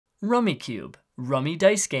Rummikub Rummy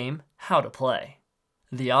Dice Game, how to play.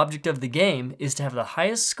 The object of the game is to have the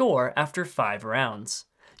highest score after 5 rounds.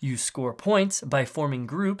 You score points by forming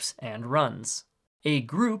groups and runs. A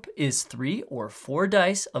group is 3 or 4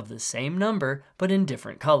 dice of the same number but in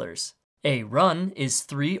different colors. A run is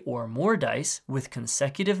 3 or more dice with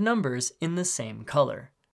consecutive numbers in the same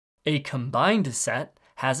color. A combined set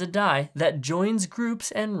has a die that joins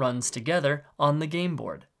groups and runs together on the game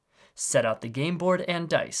board. Set out the game board and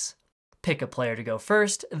dice. Pick a player to go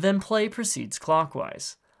first, then play proceeds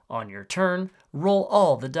clockwise. On your turn, roll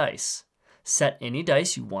all the dice. Set any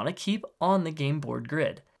dice you want to keep on the game board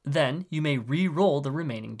grid. Then you may re-roll the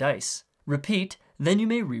remaining dice. Repeat, then you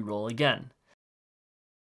may re-roll again.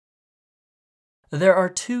 There are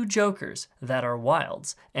 2 jokers that are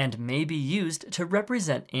wilds and may be used to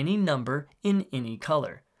represent any number in any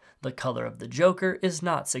color. The color of the joker is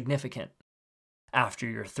not significant. After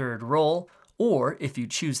your 3rd roll, or if you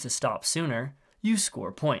choose to stop sooner, you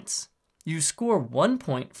score points. You score 1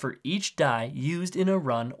 point for each die used in a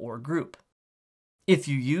run or group. If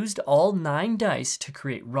you used all 9 dice to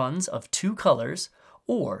create runs of 2 colors,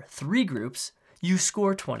 or 3 groups, you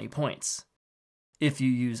score 20 points. If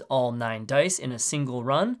you use all 9 dice in a single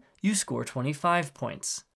run, you score 25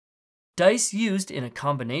 points. Dice used in a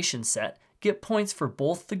combination set get points for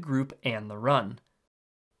both the group and the run.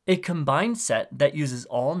 A combined set that uses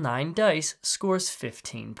all 9 dice scores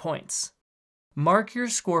 15 points. Mark your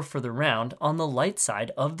score for the round on the light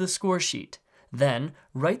side of the score sheet. Then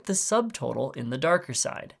write the subtotal in the darker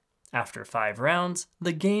side. After 5 rounds,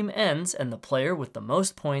 the game ends and the player with the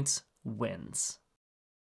most points wins.